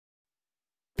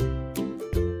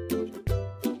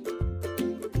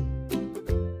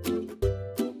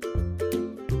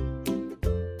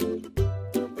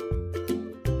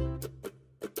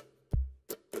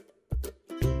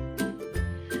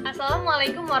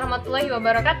Assalamualaikum warahmatullahi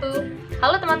wabarakatuh.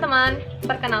 Halo teman-teman,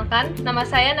 perkenalkan, nama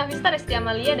saya Nafista Resti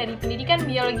Amalia dari Pendidikan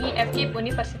Biologi FKIP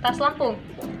Universitas Lampung.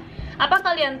 Apa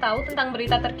kalian tahu tentang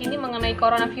berita terkini mengenai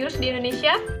coronavirus di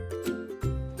Indonesia?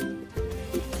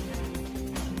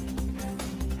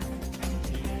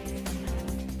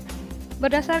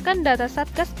 Berdasarkan data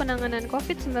Satgas Penanganan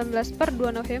COVID-19 per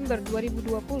 2 November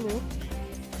 2020,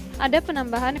 ada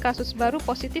penambahan kasus baru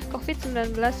positif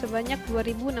COVID-19 sebanyak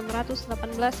 2.618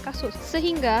 kasus,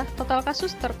 sehingga total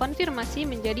kasus terkonfirmasi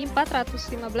menjadi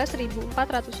 415.402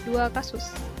 kasus.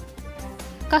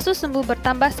 Kasus sembuh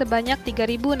bertambah sebanyak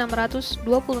 3.624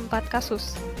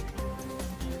 kasus.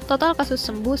 Total kasus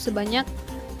sembuh sebanyak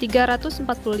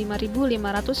 345.566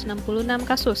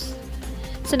 kasus.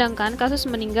 Sedangkan kasus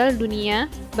meninggal dunia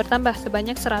bertambah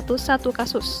sebanyak 101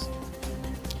 kasus.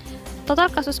 Total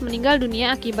kasus meninggal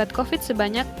dunia akibat COVID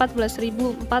sebanyak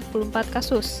 14.044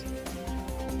 kasus.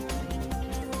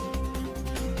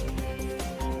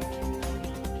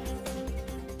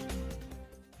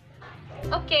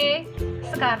 Oke,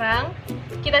 sekarang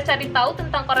kita cari tahu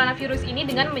tentang coronavirus ini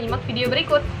dengan menyimak video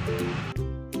berikut.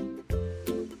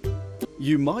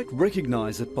 You might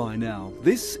recognize it by now.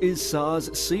 This is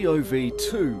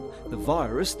SARS-CoV-2, the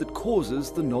virus that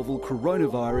causes the novel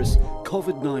coronavirus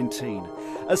COVID-19.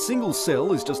 A single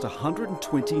cell is just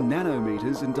 120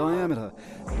 nanometers in diameter.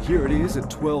 Here it is at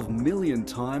 12 million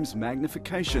times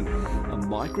magnification, a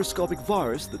microscopic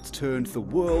virus that's turned the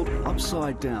world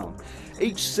upside down.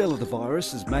 Each cell of the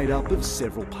virus is made up of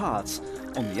several parts.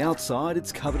 On the outside,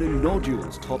 it's covered in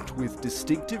nodules topped with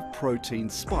distinctive protein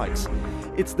spikes.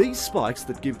 It's these spikes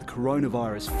that give the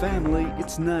coronavirus family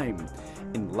its name.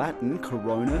 In Latin,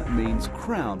 corona means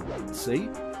crown, see?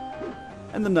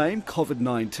 And the name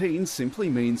COVID-19 simply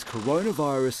means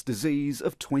coronavirus disease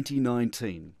of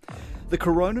 2019. The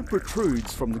corona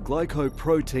protrudes from the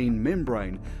glycoprotein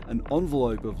membrane, an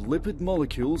envelope of lipid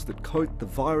molecules that coat the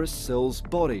virus cell's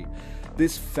body.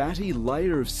 This fatty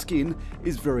layer of skin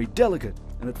is very delicate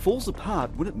and it falls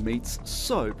apart when it meets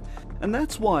soap. And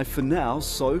that's why for now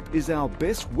soap is our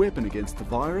best weapon against the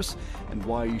virus and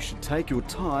why you should take your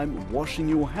time washing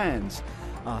your hands.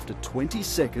 After 20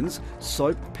 seconds,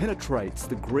 soap penetrates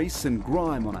the grease and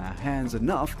grime on our hands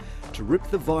enough to rip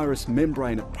the virus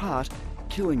membrane apart,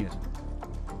 killing it.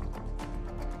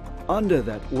 Under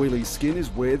that oily skin is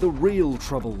where the real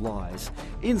trouble lies.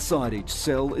 Inside each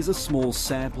cell is a small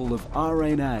sample of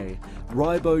RNA,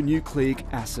 ribonucleic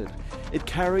acid. It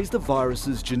carries the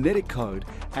virus's genetic code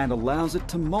and allows it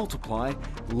to multiply,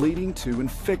 leading to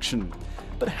infection.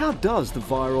 But how does the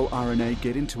viral RNA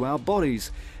get into our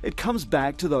bodies? It comes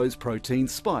back to those protein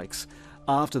spikes.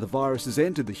 After the virus has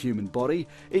entered the human body,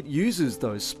 it uses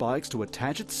those spikes to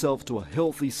attach itself to a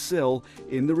healthy cell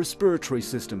in the respiratory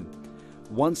system.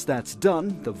 Once that's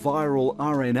done, the viral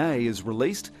RNA is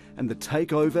released and the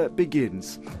takeover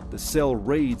begins. The cell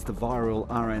reads the viral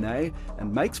RNA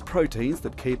and makes proteins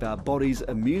that keep our body's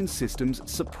immune systems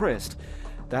suppressed.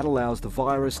 That allows the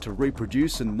virus to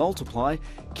reproduce and multiply,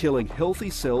 killing healthy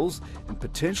cells and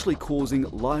potentially causing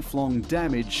lifelong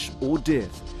damage or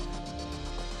death.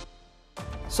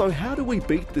 So how do we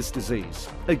beat this disease?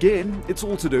 Again, it's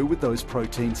all to do with those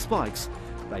protein spikes.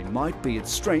 They might be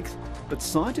its strength, but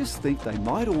scientists think they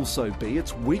might also be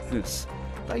its weakness.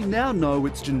 They now know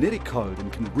its genetic code and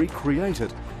can recreate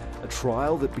it. A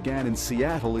trial that began in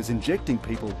Seattle is injecting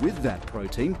people with that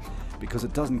protein. Because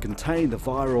it doesn't contain the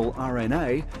viral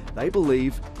RNA, they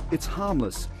believe it's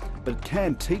harmless, but it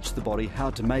can teach the body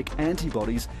how to make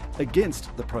antibodies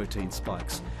against the protein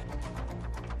spikes.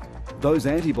 Those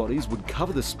antibodies would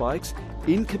cover the spikes,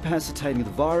 incapacitating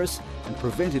the virus and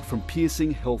prevent it from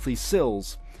piercing healthy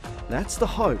cells. That's the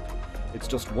hope. It's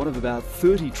just one of about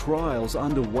 30 trials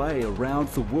underway around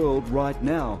the world right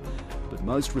now. But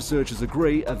most researchers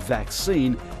agree a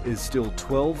vaccine is still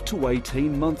 12 to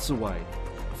 18 months away.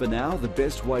 For now, the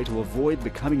best way to avoid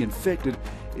becoming infected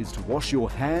is to wash your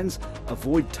hands,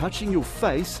 avoid touching your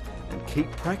face, and keep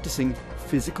practicing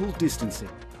physical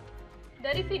distancing.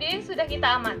 Dari video yang sudah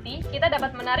kita amati, kita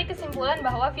dapat menarik kesimpulan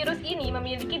bahwa virus ini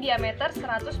memiliki diameter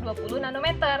 120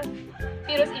 nanometer.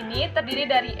 Virus ini terdiri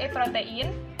dari E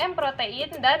protein, M protein,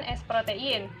 dan S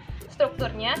protein.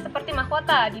 Strukturnya seperti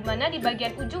mahkota, di mana di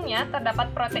bagian ujungnya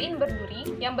terdapat protein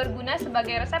berduri yang berguna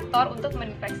sebagai reseptor untuk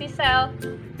menginfeksi sel.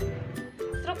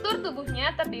 Struktur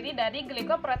tubuhnya terdiri dari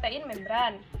glikoprotein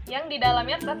membran, yang di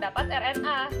dalamnya terdapat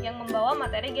RNA yang membawa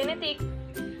materi genetik.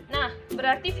 Nah,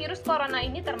 berarti virus corona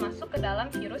ini termasuk ke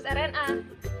dalam virus RNA.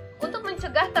 Untuk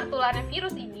mencegah tertularnya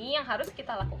virus ini, yang harus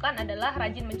kita lakukan adalah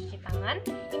rajin mencuci tangan,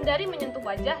 hindari menyentuh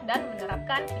wajah, dan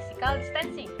menerapkan physical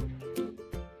distancing.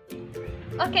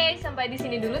 Oke, sampai di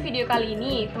sini dulu video kali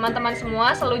ini. Teman-teman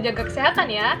semua selalu jaga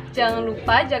kesehatan ya. Jangan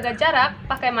lupa jaga jarak,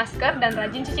 pakai masker, dan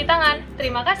rajin cuci tangan.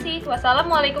 Terima kasih.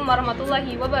 Wassalamualaikum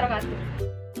warahmatullahi wabarakatuh.